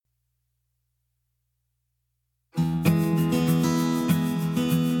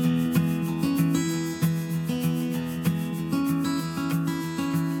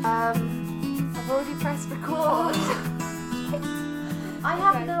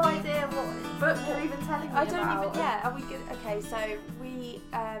no idea what book you're even telling me I don't about. even. Yeah. Are we good? Okay. So we.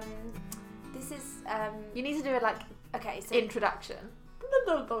 This is. You need to do a Okay. So introduction.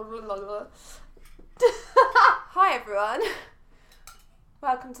 hi everyone.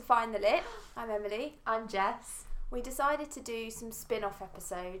 Welcome to Find the Lit. I'm Emily. I'm Jess. We decided to do some spin-off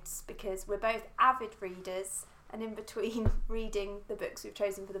episodes because we're both avid readers, and in between reading the books we've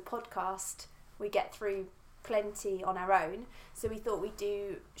chosen for the podcast, we get through plenty on our own. So we thought we'd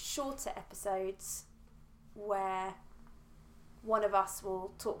do shorter episodes where one of us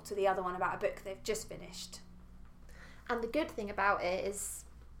will talk to the other one about a book they've just finished. And the good thing about it is,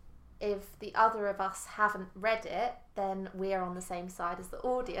 if the other of us haven't read it, then we're on the same side as the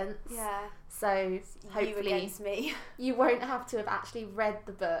audience. Yeah. So hopefully you against me. you won't have to have actually read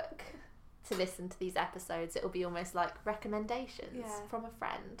the book to listen to these episodes. It'll be almost like recommendations from a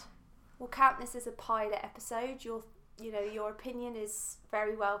friend. We'll count this as a pilot episode. Your opinion is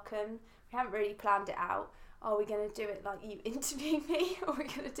very welcome. We haven't really planned it out. Are we going to do it like you interviewing me, or are we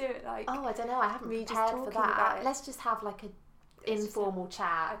going to do it like... Oh, I don't know. I haven't me just prepared for talking that. about it? Let's just have like a informal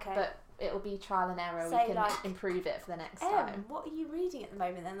chat. Okay. But it'll be trial and error. Say we can like, improve it for the next time. What are you reading at the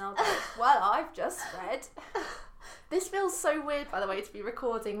moment? And I'll go, well, I've just read. This feels so weird, by the way, to be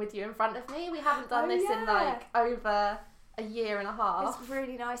recording with you in front of me. We haven't done this in like over a year and a half. It's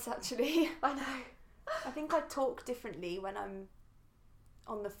really nice, actually. I know. I think I talk differently when I'm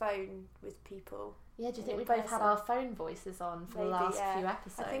on the phone with people. Yeah, do you think we both had our phone voices on for the last few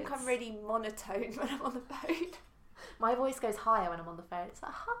episodes? I think I'm really monotone when I'm on the phone. My voice goes higher when I'm on the phone. It's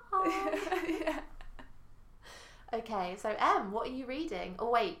like, hi. Yeah. Okay, so Em, what are you reading?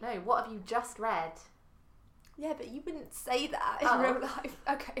 Oh wait, no, what have you just read? Yeah, but you wouldn't say that in real life.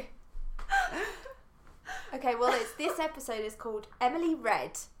 Okay. Okay, well, this episode is called Emily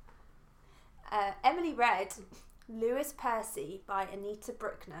Read. Emily Read Lewis Percy by Anita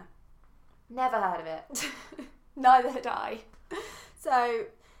Brookner. Never heard of it. Neither had I. So,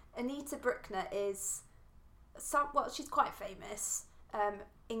 Anita Brookner is she's quite famous,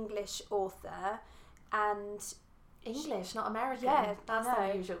 English author, and English, not American. Yeah, that's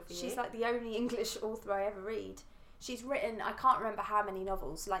unusual for you. She's like the only English author I ever read. She's written, I can't remember how many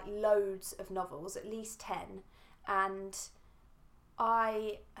novels, like loads of novels, at least 10. And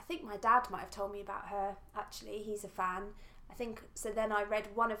I think my dad might have told me about her, actually. He's a fan. I think, so then I read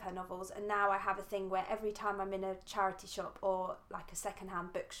one of her novels, and now I have a thing where every time I'm in a charity shop or like a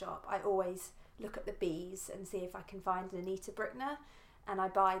secondhand bookshop, I always look at the B's and see if I can find an Anita Brookner, and I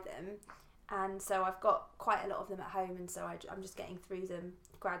buy them. And so I've got quite a lot of them at home, and so I'm just getting through them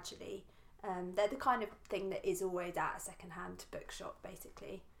gradually. They're the kind of thing that is always at a secondhand bookshop,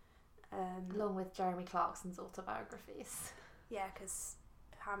 basically. Along with Jeremy Clarkson's autobiographies. Yeah, because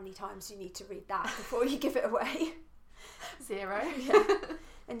how many times do you need to read that before you give it away? 0. Yeah.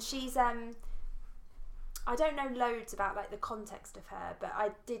 And she's I don't know loads about like the context of her, but I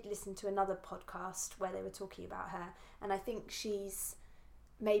did listen to another podcast where they were talking about her, and I think she's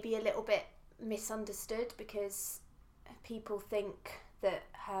maybe a little bit misunderstood because people think that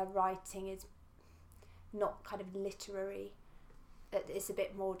her writing is not kind of literary, that it's a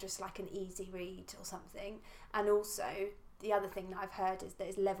bit more just like an easy read or something. And also the other thing that I've heard is that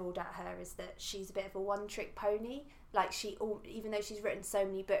is levelled at her is that she's a bit of a one-trick pony. Like even though she's written so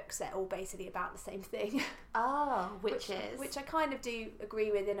many books, they're all basically about the same thing. Oh, which I kind of do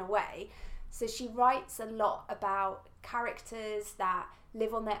agree with in a way. So she writes a lot about characters that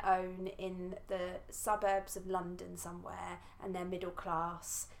live on their own in the suburbs of London somewhere, and they're middle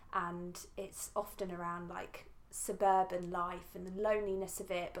class, and it's often around like suburban life and the loneliness of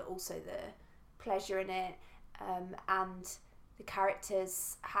it, but also the pleasure in it. And the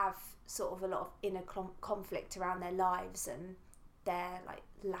characters have sort of a lot of inner conflict around their lives and their like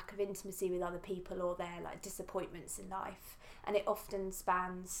lack of intimacy with other people, or their like disappointments in life, and it often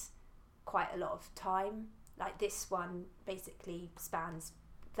spans quite a lot of time. Like this one basically spans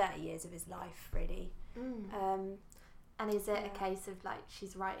 30 years of his life, really. And is it a case of like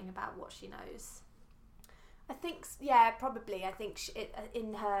she's writing about what she knows? I think, probably. I think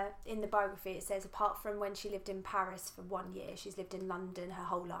in the biography it says apart from when she lived in Paris for 1 year, she's lived in London her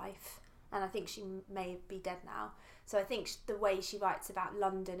whole life, and I think she may be dead now. So I think the way she writes about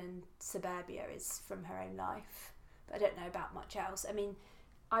London and suburbia is from her own life, but I don't know about much else. I mean,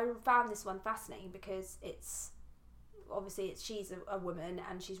 I found this one fascinating because she's a woman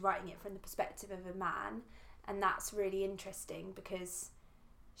and she's writing it from the perspective of a man, and that's really interesting because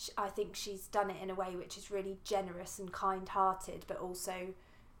I think she's done it in a way which is really generous and kind-hearted, but also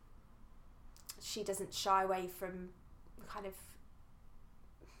she doesn't shy away from kind of,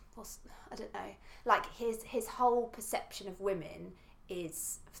 I don't know, like his whole perception of women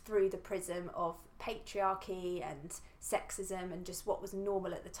is through the prism of patriarchy and sexism and just what was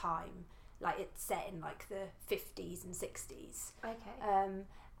normal at the time. Like, it's set in like the 50s and 60s. Okay.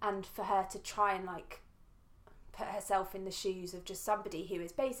 And for her to try and like put herself in the shoes of just somebody who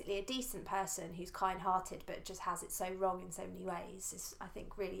is basically a decent person who's kind-hearted but just has it so wrong in so many ways is, I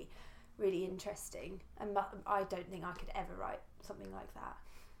think, really, really interesting. And I don't think I could ever write something like that.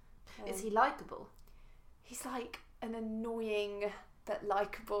 Is he likeable? He's like an annoying but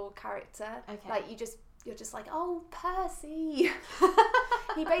likeable character. Okay. Like, you're just like, oh, Percy.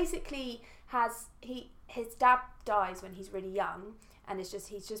 He basically has his dad dies when he's really young, and he's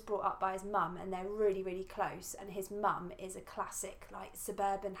just brought up by his mum, and they're really, really close. And his mum is a classic like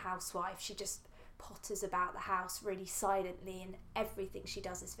suburban housewife. She just potters about the house really silently, and everything she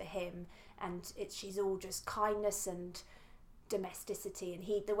does is for him. And she's all just kindness and domesticity, and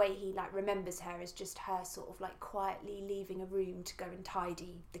the way he like remembers her is just her sort of like quietly leaving a room to go and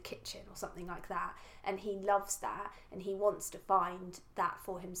tidy the kitchen or something like that, and he loves that, and he wants to find that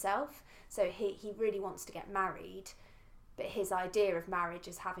for himself. So he really wants to get married, but his idea of marriage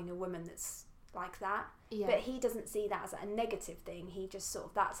is having a woman that's like that. Yeah. But he doesn't see that as a negative thing. He just sort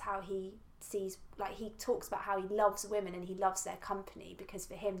of, that's how he sees, like, he talks about how he loves women and he loves their company, because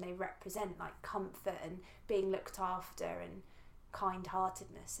for him they represent like comfort and being looked after and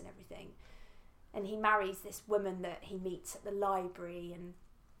kind-heartedness and everything. And he marries this woman that he meets at the library, and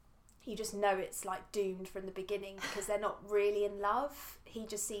you just know it's like doomed from the beginning because they're not really in love. He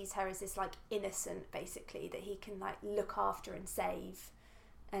just sees her as this like innocent, basically, that he can like look after and save,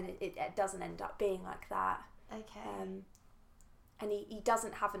 and it doesn't end up being like that. Okay. And he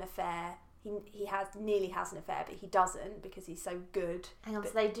doesn't have an affair. He nearly has an affair, but he doesn't because he's so good. Hang on,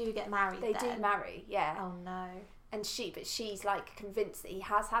 so they do get married They then? do marry, yeah. Oh no. And she's like convinced that he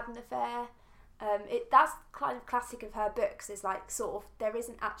has had an affair. That's kind of classic of her books, is like sort of there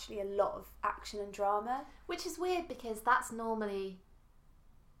isn't actually a lot of action and drama, which is weird because that's normally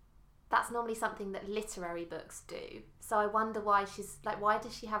something that literary books do. So I wonder why why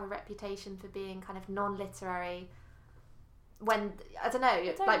does she have a reputation for being kind of non-literary? When I don't know,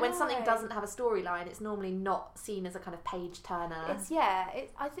 when something doesn't have a storyline, it's normally not seen as a kind of page turner.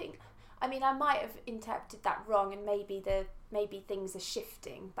 I mean, I might have interpreted that wrong, and maybe things are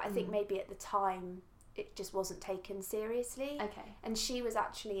shifting, but I think maybe at the time it just wasn't taken seriously. Okay. And she was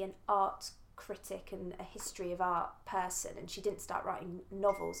actually an art critic and a history of art person, and she didn't start writing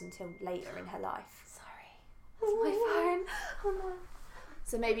novels until later in her life. Sorry, that's my phone. Oh no.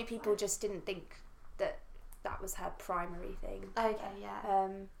 So maybe people just didn't think that was her primary thing. Okay, yeah.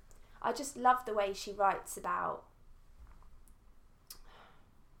 I just love the way she writes about.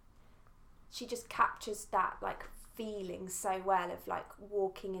 She just captures that like feeling so well of like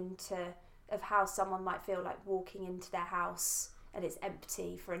of how someone might feel like walking into their house and it's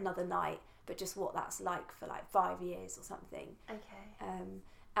empty for another night, but just what that's like for like 5 years or something. Okay.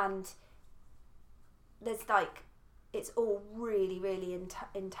 And there's like, it's all really, really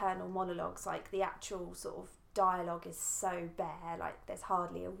internal monologues. Like the actual sort of dialogue is so bare, like there's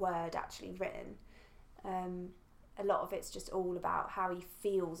hardly a word actually written. A lot of it's just all about how he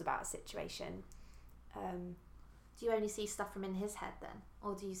feels about a situation. Do you only see stuff from in his head then?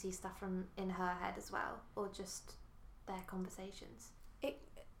 Or do you see stuff from in her head as well? Or just their conversations?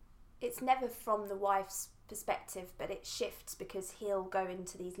 It's never from the wife's perspective, but it shifts because he'll go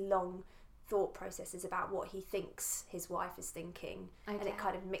into these long thought processes about what he thinks his wife is thinking. Okay. And it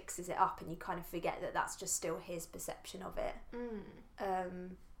kind of mixes it up, and you kind of forget that that's just still his perception of it.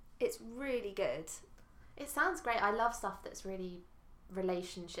 It's really good. It sounds great. I love stuff that's really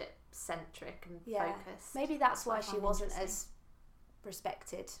relationship centric and focused. Maybe that's why she wasn't as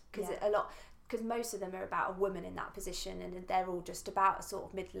respected, because most of them are about a woman in that position, and they're all just about a sort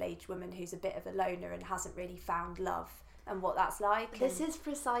of middle-aged woman who's a bit of a loner and hasn't really found love and what that's like. This is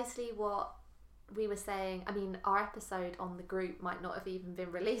precisely what we were saying. I mean, our episode on the group might not have even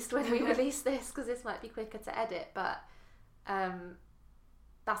been released when we release this, because this might be quicker to edit, but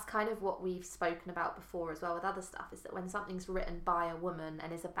that's kind of what we've spoken about before as well with other stuff, is that when something's written by a woman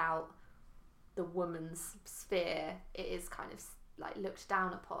and is about the woman's sphere, it is kind of like looked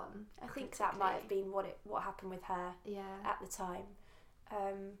down upon. I think that might have been what happened with her at the time.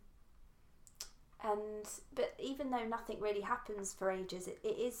 But even though nothing really happens for ages, it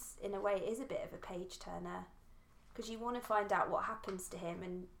is, in a way, it is a bit of a page turner, because you want to find out what happens to him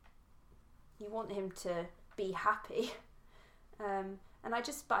and you want him to be happy. And I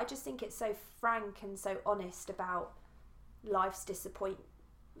just think it's so frank and so honest about life's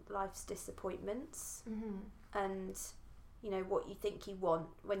disappointments, and you know, what you think you want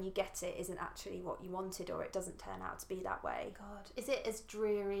when you get it isn't actually what you wanted, or it doesn't turn out to be that way. God, is it as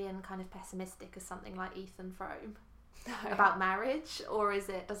dreary and kind of pessimistic as something like Ethan Frome No. about marriage, or does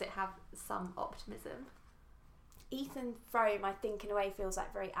it have some optimism? Ethan Frome, I think, in a way feels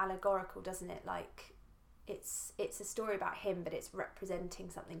like very allegorical, doesn't it? Like it's a story about him, but it's representing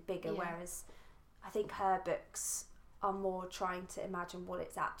something bigger. Yeah. Whereas I think her books are more trying to imagine what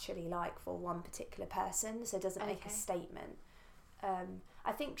it's actually like for one particular person, so it doesn't make a statement.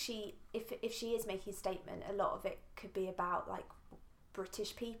 I think if she is making a statement, a lot of it could be about like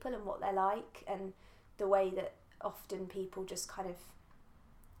British people and what they're like, and the way that often people just kind of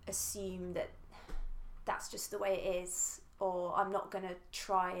assume that that's just the way it is, or I'm not going to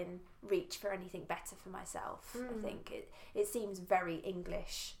try and reach for anything better for myself. I think it seems very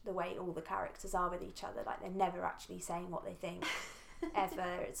English, the way all the characters are with each other. Like, they're never actually saying what they think,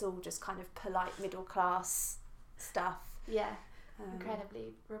 ever. It's all just kind of polite middle class stuff. Yeah,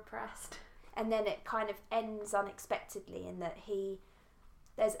 incredibly repressed. And then it kind of ends unexpectedly in that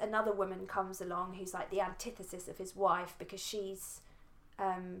there's another woman comes along who's like the antithesis of his wife, because she's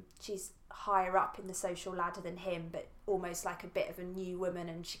higher up in the social ladder than him, but almost like a bit of a new woman,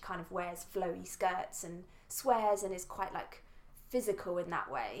 and she kind of wears flowy skirts and swears and is quite like physical in that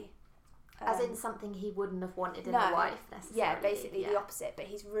way. As in something he wouldn't have wanted in a wife necessarily. Yeah, basically the opposite, but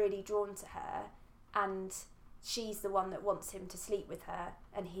he's really drawn to her, and she's the one that wants him to sleep with her,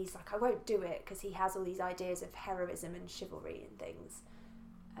 and he's like, I won't do it, because he has all these ideas of heroism and chivalry and things.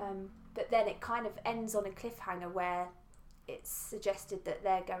 But then it kind of ends on a cliffhanger where it's suggested that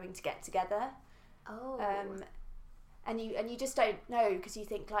they're going to get together. Oh. And you just don't know, because you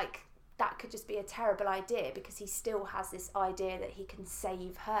think like that could just be a terrible idea, because he still has this idea that he can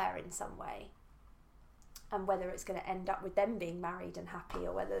save her in some way, and whether it's going to end up with them being married and happy,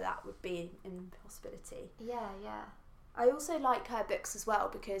 or whether that would be an impossibility. Yeah. I also like her books as well,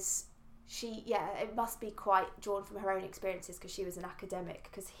 because it must be quite drawn from her own experiences, because she was an academic,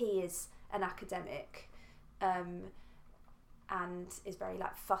 because he is an academic, and is very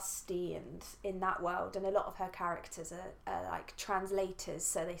like fusty and in that world, and a lot of her characters are like translators,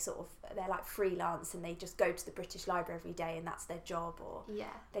 so they're like freelance, and they just go to the British Library every day and that's their job, or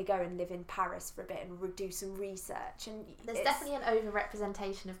they go and live in Paris for a bit and do some research. And there's definitely an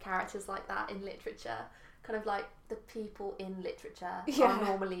over-representation of characters like that in literature, kind of like the people in literature are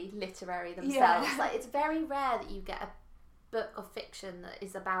normally literary themselves. Like, it's very rare that you get a book of fiction that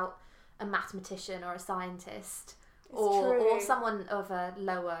is about a mathematician or a scientist, or someone of a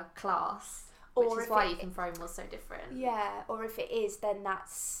lower class, which is why Ethan Frome was so different. Yeah, or if it is, then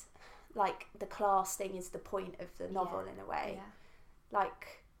that's like the class thing is the point of the novel in a way. Yeah.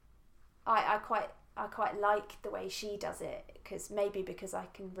 Like, I quite like the way she does it, because I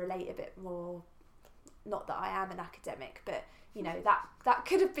can relate a bit more. Not that I am an academic, but you know, that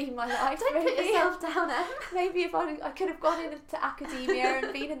could have been my life. Don't put yourself down, Em. Maybe if I could have gone into academia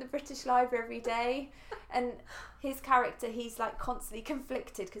and been in the British Library every day. And his character, he's like constantly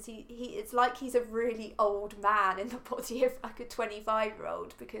conflicted, because it's like he's a really old man in the body of like a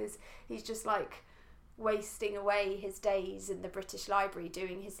 25-year-old, because he's just like wasting away his days in the British Library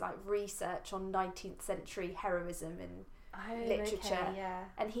doing his like research on 19th century heroism and literature. Okay, yeah.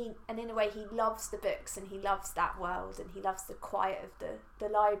 And in a way he loves the books, and he loves that world, and he loves the quiet of the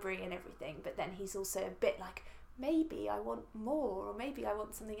library and everything, but then he's also a bit like, maybe I want more, or maybe I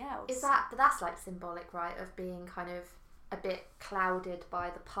want something else. But that's like symbolic, right, of being kind of a bit clouded by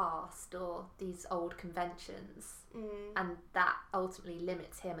the past or these old conventions, and that ultimately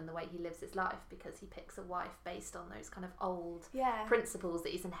limits him and the way he lives his life, because he picks a wife based on those kind of old principles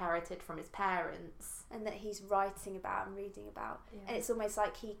that he's inherited from his parents, and that he's writing about and reading about. And it's almost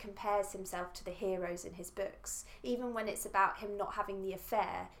like he compares himself to the heroes in his books. Even when it's about him not having the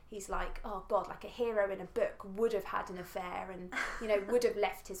affair, he's like, oh God, like a hero in a book would have had an affair, and you know, would have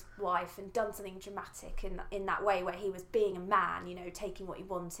left his wife and done something dramatic in that way, where he was being a man, you know, taking what he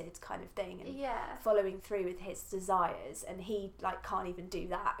wanted kind of thing, and following through with his desires. And he like can't even do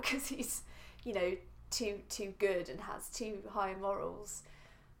that, because he's, you know, too good and has too high morals.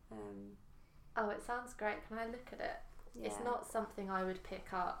 Oh, it sounds great. Can I look at it? Yeah. It's not something I would pick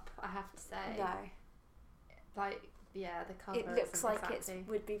up, I have to say. No. Like, yeah, the cover. It looks like it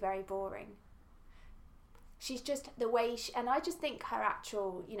would be very boring. She's just the way and I just think her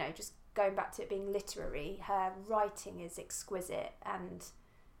actual, you know, just going back to it being literary, her writing is exquisite, and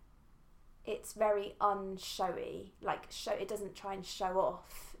it's very unshowy. Like, it doesn't try and show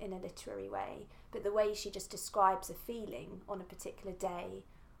off in a literary way, but the way she just describes a feeling on a particular day,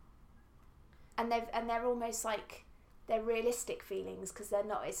 and they're almost like they're realistic feelings, because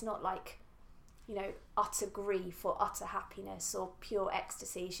it's not like utter grief or utter happiness or pure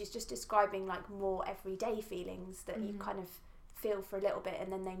ecstasy. She's just describing like more everyday feelings that you kind of feel for a little bit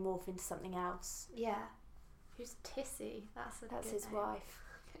and then they morph into something else. Yeah. Who's Tissy? That's his name. wife.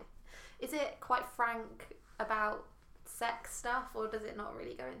 Okay. Is it quite frank about sex stuff, or does it not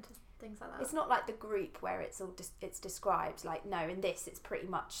really go into things like that? It's not like the group where it's all it's described. Like, no, in this it's pretty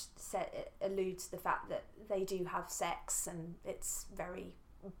much it alludes to the fact that they do have sex and it's very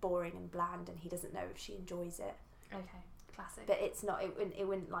boring and bland and he doesn't know if she enjoys it. Okay, classic. But it's not, it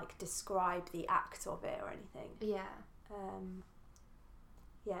wouldn't like describe the act of it or anything. Yeah.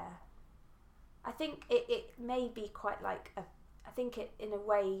 Yeah. I think it may be quite like I think it in a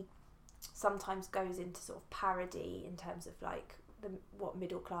way sometimes goes into sort of parody in terms of like what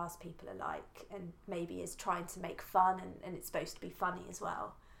middle class people are like, and maybe is trying to make fun and it's supposed to be funny as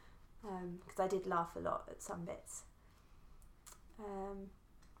well. Because I did laugh a lot at some bits.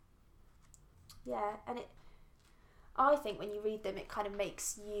 Yeah, and I think when you read them, it kind of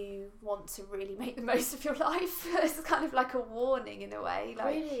makes you want to really make the most of your life. It's kind of like a warning in a way. Like,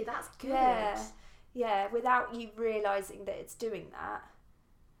 really? That's good. Yeah, without you realising that it's doing that.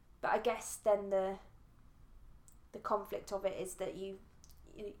 But I guess then the conflict of it is that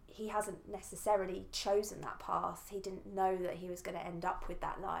he hasn't necessarily chosen that path. He didn't know that he was going to end up with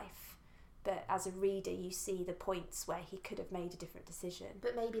that life. But as a reader, you see the points where he could have made a different decision.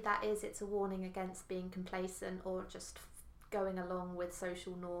 But maybe it's a warning against being complacent or just going along with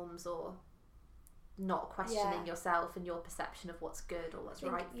social norms or not questioning yourself and your perception of what's good or what's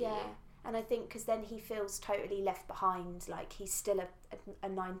right for you. And I think because then he feels totally left behind, like he's still a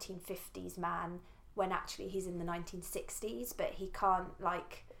 1950s man when actually he's in the 1960s, but he can't,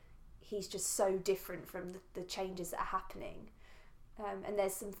 like, he's just so different from the changes that are happening. And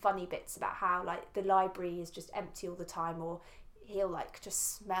there's some funny bits about how like the library is just empty all the time, or he'll like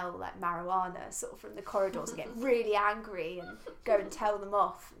just smell like marijuana sort of from the corridors and get really angry and go and tell them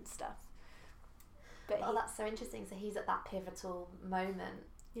off and stuff. But that's so interesting. So he's at that pivotal moment,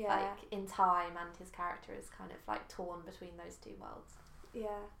 yeah, like in time, and his character is kind of like torn between those two worlds.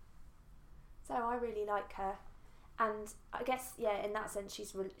 Yeah. So I really like her, and I guess in that sense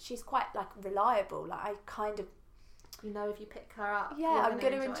she's quite like reliable. Like I kind of. If you pick her up, I'm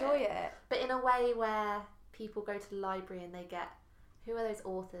going to enjoy it. But in a way where people go to the library and they get, who are those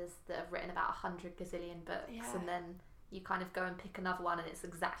authors that have written about 100 gazillion books, and then you kind of go and pick another one and it's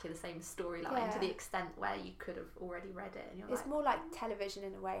exactly the same storyline to the extent where you could have already read it. And it's more like television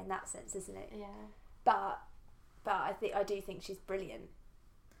in a way in that sense, isn't it? Yeah. But I do think she's brilliant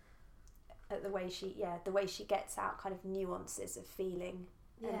at the way she gets out kind of nuances of feeling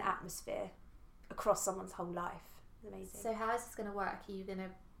and atmosphere across someone's whole life. Amazing. So how is this going to work? Are you going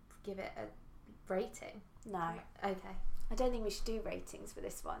to give it a rating? No. Okay. I don't think we should do ratings for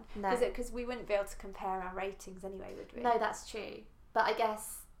this one. No. Because we wouldn't be able to compare our ratings anyway, would we? No, that's true. But I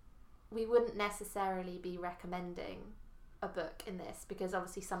guess we wouldn't necessarily be recommending a book in this, because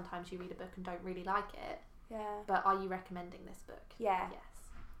obviously sometimes you read a book and don't really like it. Yeah. But are you recommending this book? Yeah. Yes.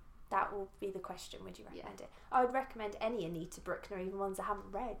 That will be the question. Would you recommend it? I would recommend any Anita Brookner, even ones I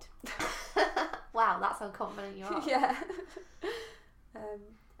haven't read. Wow, that's how confident you are. Yeah.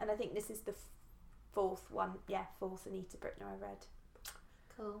 And I think this is the fourth Anita Brookner I read.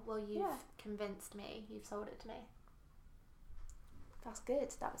 Cool. Well, you've convinced me. You've sold it to me. That's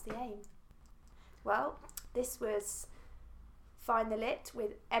good. That was the aim. Well, this was Find the Lit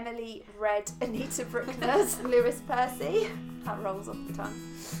with Emily read Anita Brookner's Lewis Percy. That rolls off the tongue.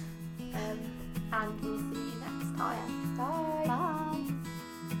 And we'll see you next time. Bye.